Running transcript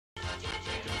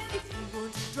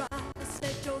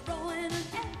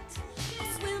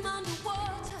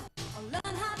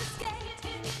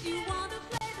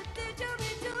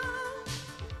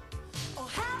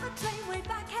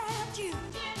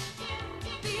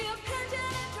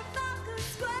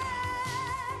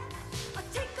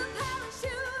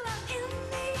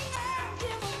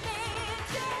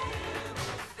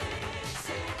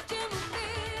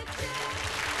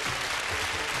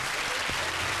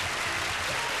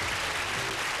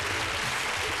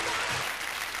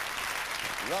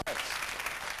Right.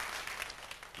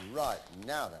 Right,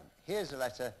 now then, here's a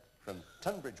letter from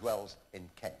Tunbridge Wells in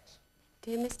Kent.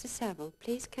 Dear Mr. Savile,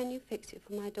 please can you fix it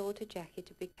for my daughter Jackie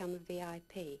to become a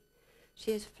VIP?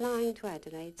 She is flying to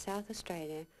Adelaide, South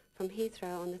Australia, from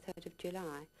Heathrow on the 3rd of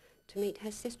July to meet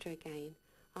her sister again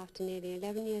after nearly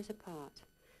 11 years apart.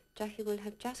 Jackie will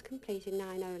have just completed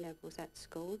 9 O-levels at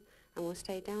school and will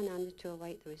stay down under to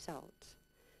await the results.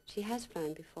 She has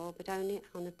flown before, but only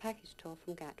on a package tour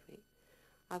from Gatwick.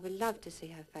 I would love to see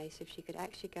her face if she could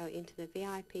actually go into the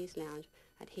VIP's lounge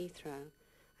at Heathrow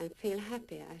and feel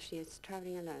happier as she is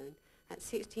travelling alone. At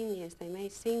 16 years they may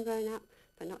seem grown up,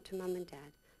 but not to Mum and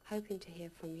Dad. Hoping to hear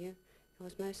from you.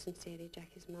 Yours most sincerely,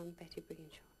 Jackie's mum, Betty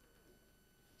Brigginshaw.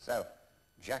 So,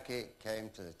 Jackie came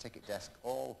to the ticket desk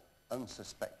all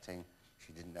unsuspecting.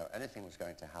 She didn't know anything was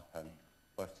going to happen,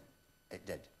 but it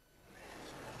did.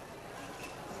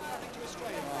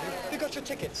 Have you got your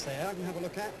tickets there? I can have a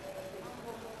look at.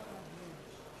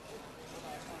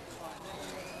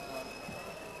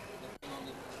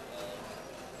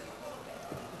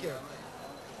 Here.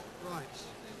 Right.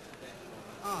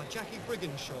 Ah, Jackie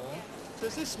Brigginshaw.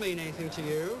 Does this mean anything to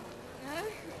you? No.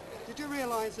 Did you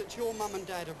realise that your mum and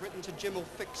dad have written to Jim will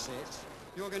fix it?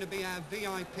 You're going to be our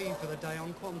VIP for the day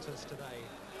on Qantas today.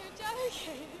 You're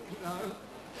joking. No.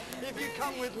 If you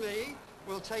come with me,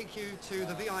 we'll take you to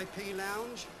the VIP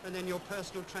lounge and then your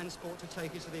personal transport to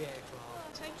take you to the aircraft. Oh,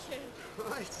 thank you.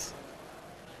 Right.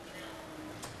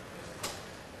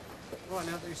 Right,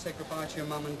 now that you said goodbye to your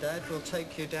mum and dad, we'll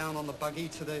take you down on the buggy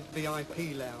to the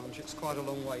VIP lounge. It's quite a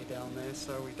long way down there,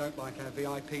 so we don't like our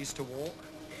VIPs to walk.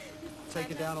 Take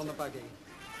you down on the buggy.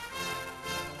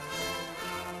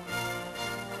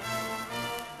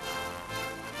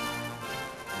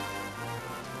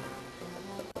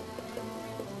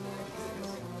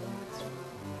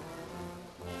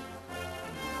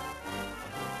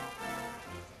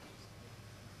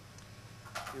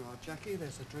 You are, Jackie.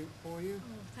 There's a drink for you.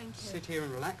 Oh, thank you. Sit here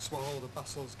and relax while all the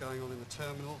bustle's going on in the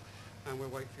terminal, and we'll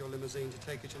wait for your limousine to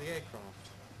take you to the aircraft.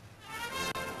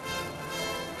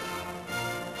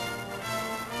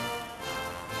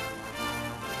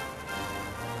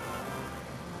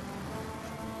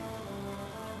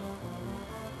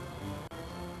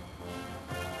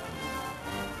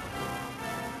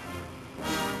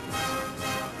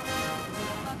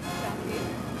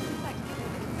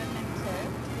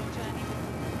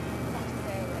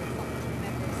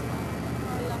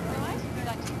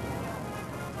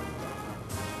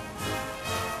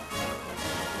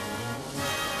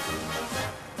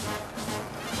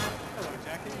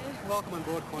 Welcome on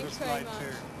board Qantas Flight 2.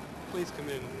 Please come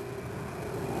in.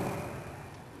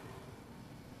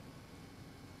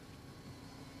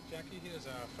 Jackie, here's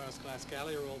our first class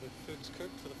galley where all the food's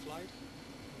cooked for the flight.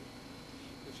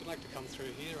 If you'd like to come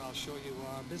through here, I'll show you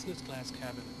our business class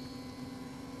cabin.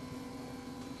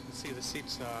 You can see the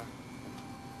seats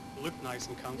look nice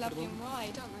and comfortable. Lovely and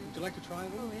wide, aren't they? Would you like to try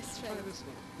them? Oh, yes, Try please. this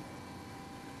one.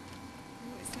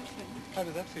 Oh, it's lovely. How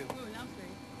does that feel? Oh,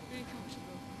 lovely. Very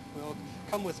comfortable. Well,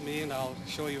 come with me and I'll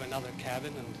show you another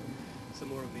cabin and some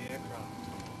more of the aircraft.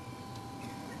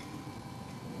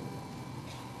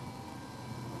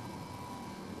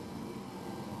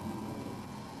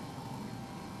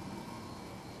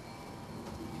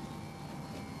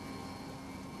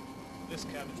 This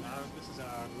cabin now, this is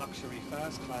our luxury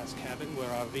first class cabin where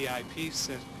our VIPs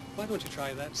sit. Why don't you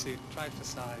try that seat? Try it for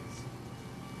size.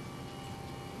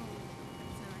 Oh,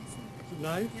 that's nice.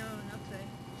 Nice? Yeah, lovely.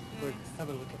 Good. Yes. Have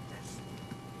a look at this.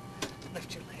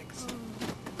 Lift your legs.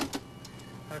 Oh,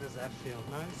 How does that feel?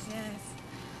 Nice? yes.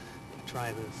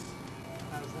 Try this.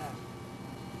 How's that?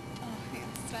 Oh, yeah,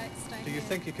 stay Do you here.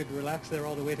 think you could relax there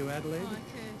all the way to Adelaide? Oh, I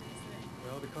could, easily.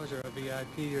 Well, because you're a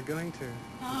VIP, you're going to.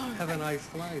 Oh, Have a nice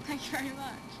flight. Thank you very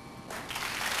much.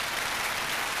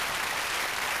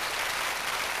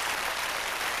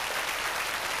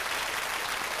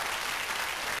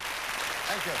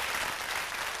 Thank you.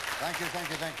 Thank you, thank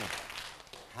you, thank you.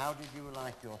 How did you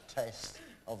like your taste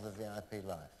of the VIP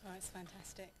life? Oh, it's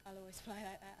fantastic. I'll always fly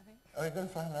like that, I think. Oh, you're going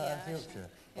to find that out in Yeah, the future?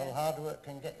 actually, Well, yeah. hard work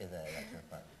can get you there, that's a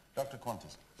fact. Dr.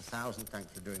 Qantas, 1,000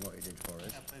 thanks for doing what you did for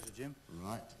us. Yeah, pleasure, Jim.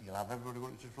 Right, you'll have everybody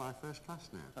wanting to fly first class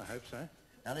now. I hope so.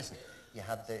 Now listen, you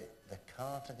had the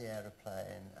car to the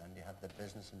aeroplane, and you had the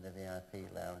business in the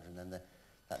VIP lounge, and then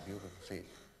that beautiful seat.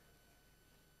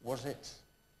 Was it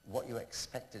what you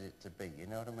expected it to be? You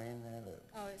know what I mean? Look.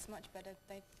 Oh, it's much better.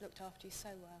 They looked after you so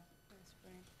well. It's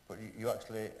brilliant. But you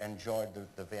actually enjoyed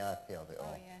the VIP of it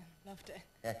all? Oh, yeah. Loved it.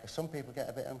 Yeah, because some people get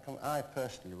a bit uncomfortable. I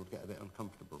personally would get a bit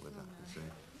uncomfortable with that, you see.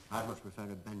 I'd much prefer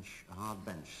a hard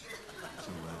bench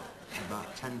somewhere,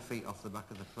 about 10 feet off the back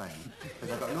of the plane,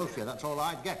 because I've got no fear, that's all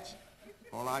I'd get.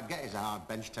 All I'd get is a hard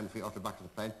bench 10 feet off the back of the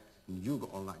plane, and you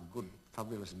got all that good,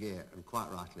 fabulous gear, and quite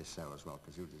rightly so as well,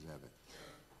 because you deserve it.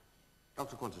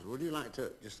 Dr. Qantas, would you like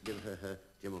to just give her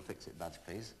Jim will fix it badge,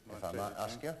 please, if I might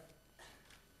ask you?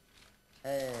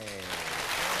 Hey.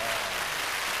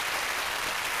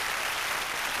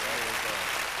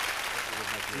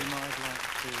 Jim, I'd like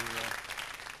to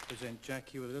present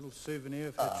Jackie with a little souvenir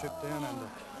of her trip down under.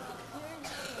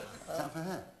 Is that for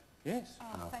her? Yes.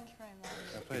 Oh, thank you very much.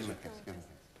 A pleasure.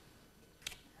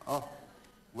 Oh,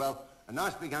 well, a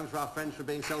nice big hand for our friends for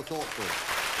being so thoughtful.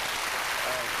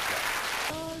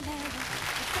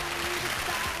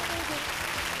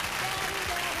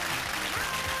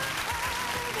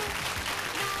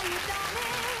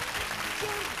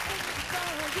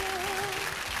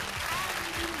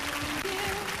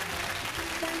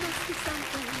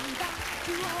 Something that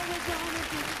you always wanna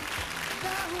do,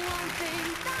 the one thing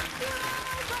that you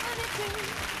always wanna do.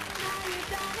 Now you've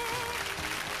done it,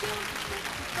 just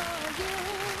for you,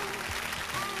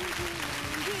 and you,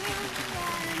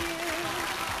 and you.